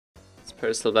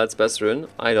Personal Vlad's best rune?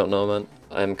 I don't know, man.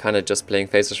 I'm kind of just playing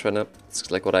Phases right now. It's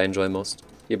like what I enjoy most.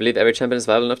 You believe every champion is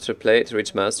viable enough to play to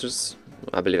reach Masters?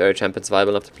 I believe every champion is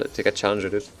viable enough to get Challenger,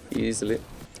 dude. Easily.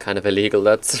 Kind of illegal.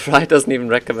 That's right. Doesn't even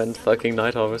recommend fucking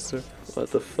Night Harvester.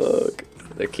 What the fuck?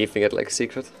 They're keeping it like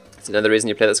secret. It's another reason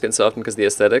you play that skin so often because the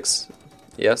aesthetics.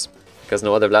 Yes. Because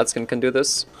no other Vlad skin can do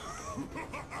this.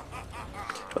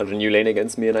 Or a new lane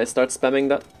against me and I start spamming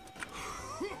that.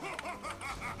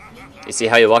 You see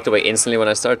how you walked away instantly when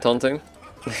I start taunting?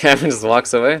 Everyone just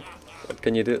walks away. What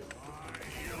can you do?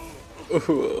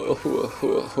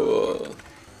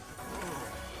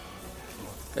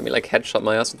 Let me like headshot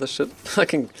my ass with this shit.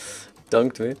 Fucking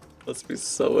dunked me. Must be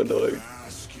so annoying.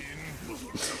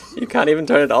 You can't even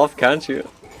turn it off, can't you?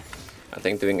 I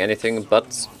think doing anything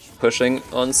but pushing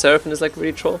on Seraphim is like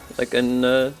really troll. Like in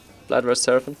Vlad vs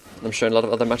Seraphim. I'm sure in a lot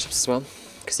of other matchups as well.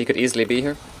 Because he could easily be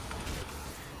here.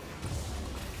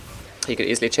 He could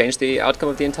easily change the outcome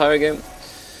of the entire game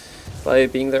by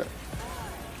being there.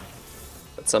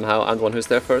 But somehow I'm the one who's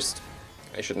there first.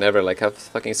 I should never like have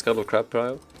fucking Scuttle Crab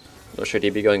prio. Nor should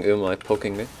he be going like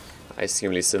poking me. I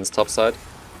assume Lee Sin's topside.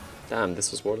 Damn,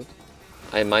 this was warded.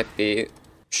 I might be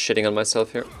shitting on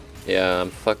myself here. Yeah,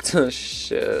 I'm fucked.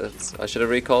 Shit. I should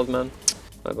have recalled, man.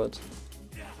 My bad.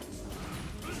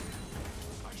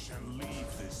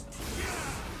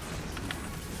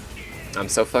 I'm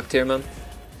so fucked here, man.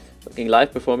 Fucking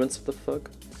live performance, what the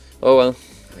fuck? Oh well.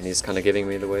 And he's kind of giving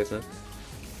me the wave now.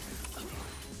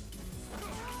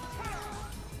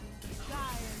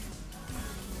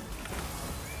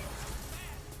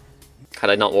 Had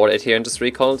I not warded here and just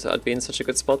recalled, I'd be in such a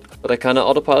good spot. But I kind of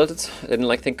autopiloted. I didn't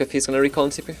like think if he's gonna recall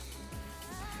in TP.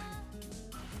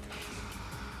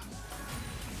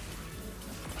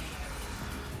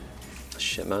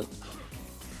 Shit, man.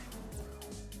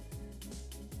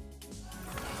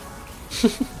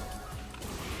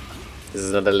 This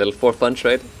is another little for fun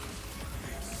trade.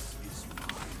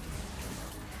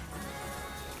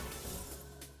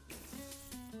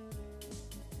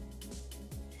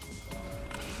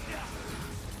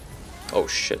 Oh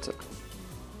shit.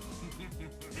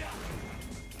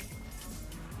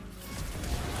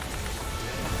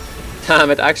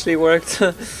 Damn, it actually worked.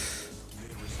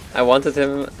 I wanted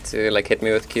him to like hit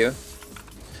me with Q. And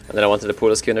then I wanted to pull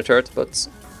his Q in a turret, but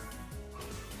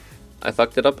I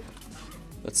fucked it up.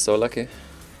 That's so lucky.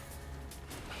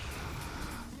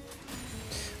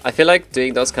 I feel like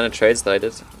doing those kind of trades that I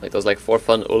did, like those like for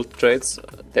fun ult trades,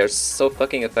 they're so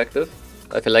fucking effective.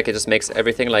 I feel like it just makes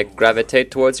everything like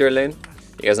gravitate towards your lane.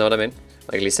 You guys know what I mean?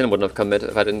 Like Lee Sin wouldn't have come mid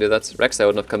if I didn't do that. Rek'Sai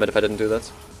wouldn't have come mid if I didn't do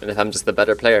that. And if I'm just the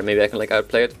better player, maybe I can like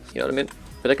outplay it. You know what I mean?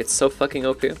 I feel like it's so fucking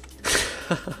OP.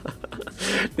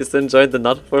 Just enjoyed the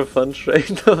not for fun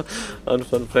trade.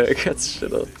 Unfun player gets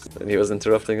shit on. And he was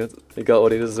interrupting it. He got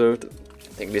what he deserved.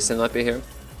 I think Lee Sin might be here.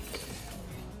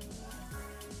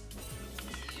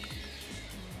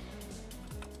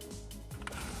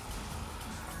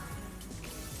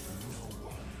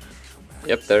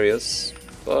 Yep, there he is.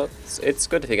 But it's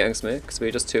good if he ganks me, because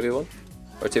we just 2v1.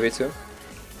 Or 2v2.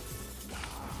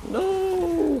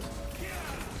 No!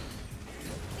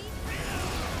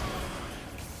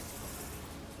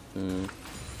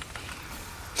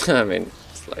 I mean,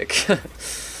 it's like...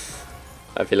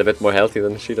 I feel a bit more healthy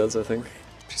than she does, I think.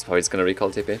 She's probably just gonna recall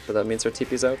TP, but that means her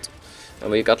TP's out.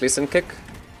 And we got Lee Sin kick.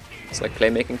 It's like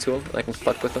playmaking tool, I can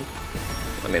fuck with him.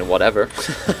 I mean, whatever.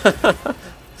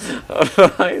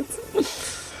 Alright.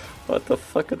 What the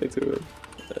fuck are they doing?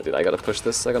 Dude, I gotta push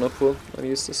this, I got no pool. I'll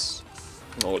use this.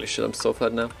 Holy shit, I'm so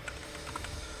fed now.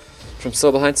 From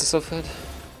so behind to so fed.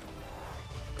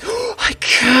 I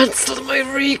cancelled my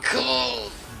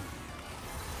recall!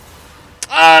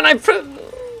 Ah, and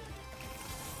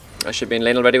I should be in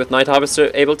lane already with Night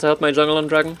Harvester able to help my jungle on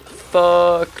Dragon.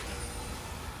 Fuck!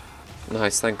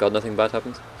 Nice, thank god nothing bad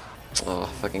happened. Oh,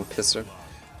 fucking pisser.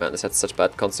 Man, this had such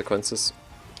bad consequences.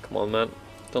 Come on, man.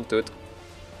 Don't do it.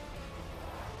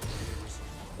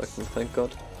 Fucking thank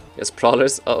god. Yes,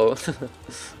 Prowlers. Uh-oh.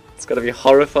 It's gotta be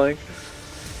horrifying.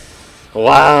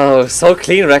 Wow, so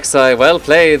clean, Rek'Sai. Well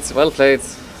played, well played.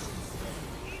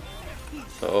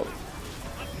 Uh oh.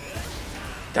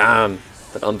 Damn,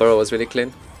 that unburrow was really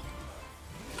clean.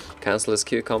 Cancel his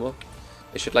Q combo.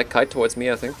 He should like kite towards me,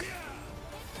 I think.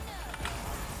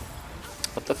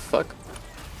 What the fuck?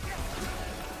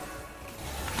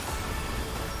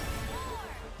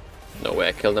 No way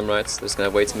I killed him, right? There's gonna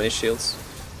have way too many shields.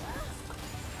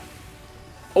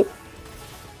 Oh!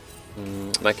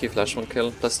 My Q flash won't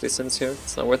kill, plus Lee Sin's here.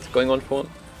 It's not worth going on for one.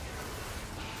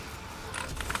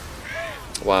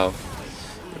 Wow.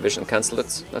 Vision cancelled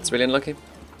it. That's really unlucky.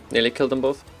 Nearly killed them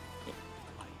both.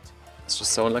 It's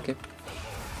just so unlucky.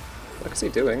 What is he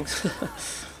doing?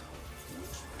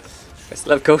 I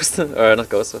still have Ghost, or not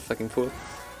Ghost, a fucking Pool.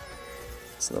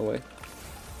 There's no way.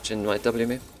 Jhin might W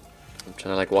me. I'm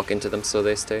trying to like walk into them so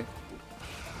they stay.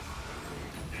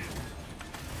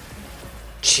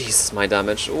 Jesus, my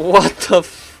damage. What the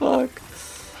fuck?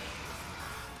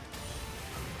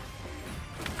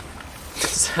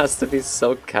 This has to be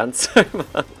so cancer,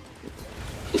 man.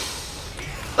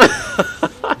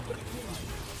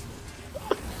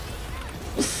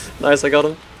 Nice, I got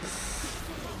him.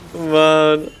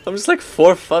 Man, I'm just like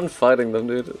for fun fighting them,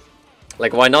 dude.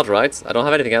 Like, why not, right? I don't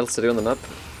have anything else to do on the map.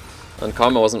 And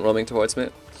Karma wasn't roaming towards me.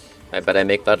 I bet I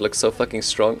make that look so fucking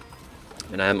strong.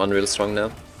 And I am unreal strong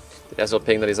now. Did Ezreal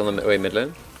ping that he's on the way mid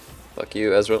lane? Fuck you,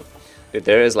 Ezreal. Dude,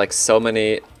 there is like so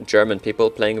many German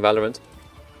people playing Valorant.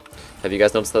 Have you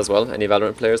guys noticed that as well? Any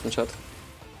Valorant players in chat?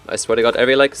 I swear to god,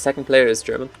 every like second player is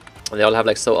German. And they all have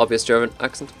like so obvious German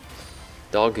accent.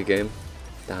 Doggy game.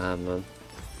 Damn, man.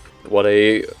 What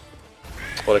a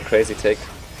crazy take.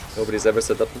 Nobody's ever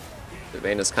said that. The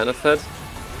Vayne is kind of fed.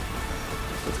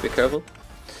 Need to be careful.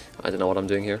 I don't know what I'm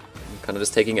doing here. I'm kind of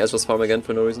just taking Ezreal's farm again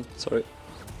for no reason. Sorry.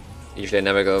 Usually I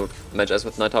never go Mage Ez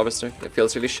with Night Harvester. It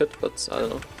feels really shit, but I don't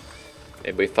know.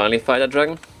 Maybe we finally fight that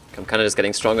dragon. I'm kind of just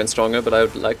getting stronger and stronger, but I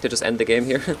would like to just end the game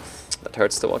here. That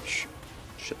hurts to watch.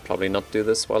 Should probably not do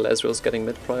this while Ezreal's getting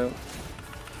mid prio.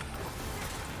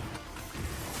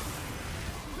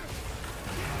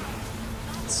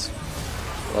 That's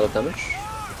a lot of damage.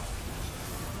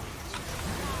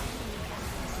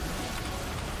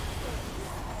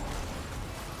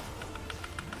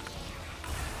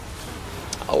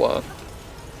 Ow.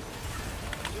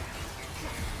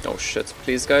 Oh shit,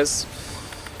 please guys.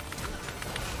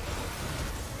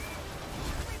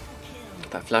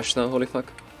 That flash though, holy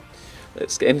fuck.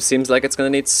 This game seems like it's gonna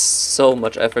need so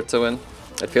much effort to win.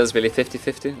 It feels really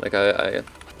 50-50, like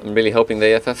I'm really hoping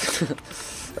they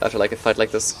FF after like a fight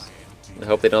like this. I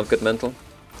hope they don't have good mental.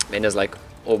 Mayna's like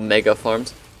omega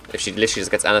farmed. If she literally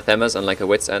just gets anathemas on like a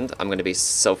wit's end, I'm gonna be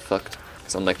so fucked.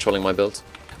 Because I'm like trolling my build.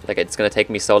 Like it's gonna take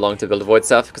me so long to build a void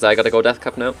staff because I gotta go death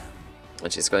cap now.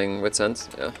 And she's going wit's end.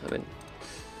 Yeah, I mean,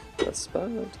 that's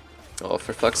bad. Oh,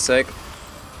 for fuck's sake.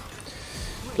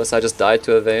 Plus I just died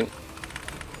to a Vayne.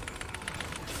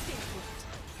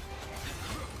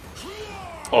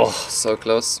 Oh, so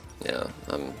close. Yeah,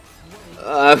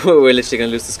 we're literally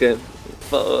gonna lose this game.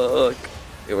 Fuck.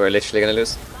 We're literally gonna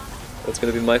lose. That's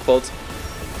gonna be my fault.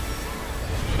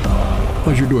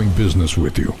 Pleasure doing business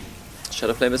with you.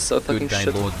 Shadowflame is so fucking Good day,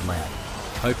 shit. Lord Vlad.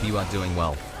 Hope you are doing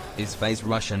well. Is Phase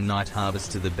Rush and Night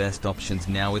Harvester the best options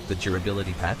now with the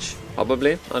durability patch?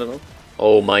 Probably, I don't know.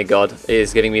 Oh my god, it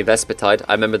is giving me VESPERTIDE.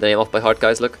 I remember the name off by heart,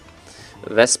 guys, look.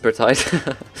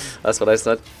 VESPERTIDE. That's what I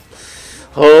said.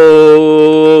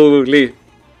 Holy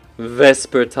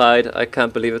VESPERTIDE, I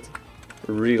can't believe it.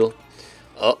 Real.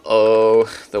 Uh-oh,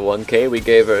 the 1k we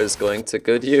gave her is going to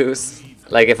good use.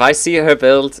 Like, if I see her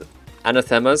build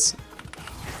Anathemas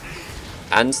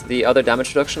and the other damage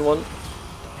reduction one...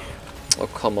 Oh,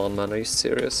 come on, man, are you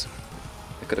serious?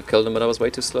 I could have killed him, but I was way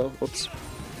too slow. Whoops.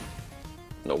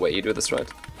 No way you do this right.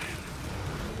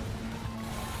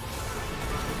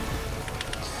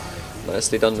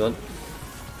 Nicely done, man.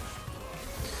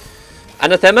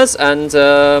 Anathemas and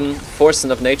Forcing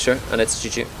of Nature, and it's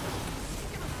GG.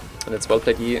 And it's well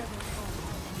played, Yi.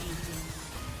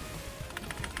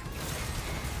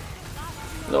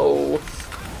 No.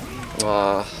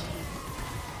 Ah.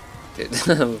 Dude,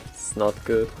 it's not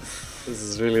good. This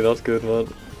is really not good,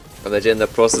 man. I'm legit in the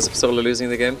process of solo losing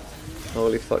the game.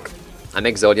 Holy fuck. I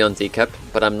make Zodion decap,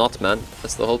 but I'm not, man.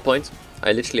 That's the whole point.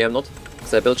 I literally am not.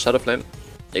 Because I built Shadowflame.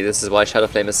 Like, this is why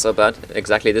Shadowflame is so bad.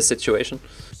 Exactly this situation.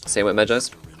 Same with Magi.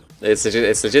 It's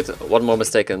legit. One more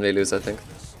mistake and we lose, I think.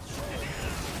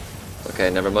 Okay,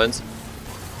 never mind.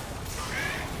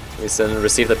 We still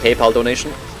receive the PayPal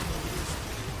donation.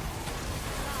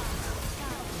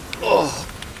 Oh!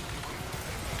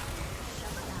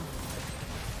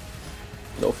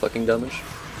 No fucking damage.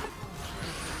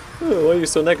 Oh, why are you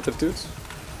so negative, dude?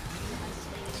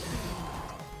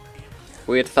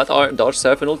 We had fat R, dodge,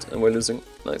 Seraphine ult, and we're losing.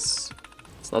 Nice.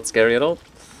 It's not scary at all.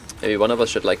 Maybe one of us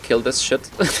should like kill this shit.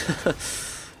 It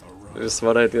was a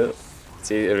smart idea.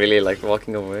 See, really like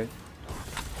walking away.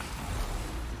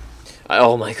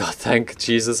 Oh my god, thank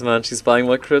Jesus, man, she's buying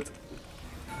my crit.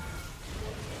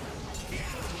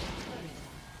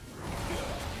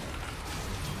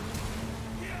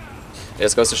 It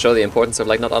just goes to show the importance of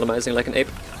like not automizing like an ape.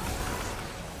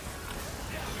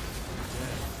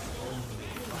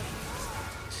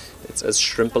 It's as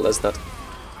shrimple as that.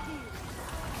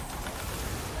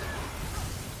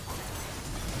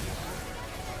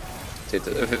 Dude,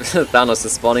 Thanos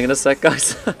is spawning in a sec,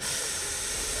 guys.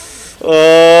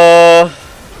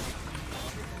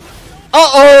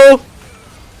 Uh-oh!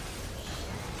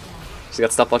 She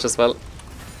got stopwatch as well.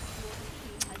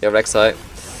 Yeah, Rek'Sai.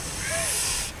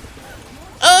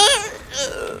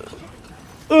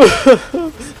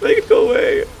 Make it go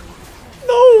away.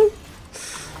 No!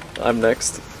 I'm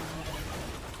next.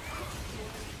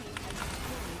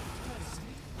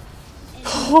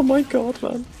 Oh my god,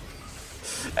 man.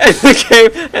 End the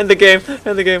game, end the game,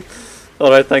 end the game.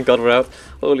 Alright, thank god we're out.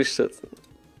 Holy shit.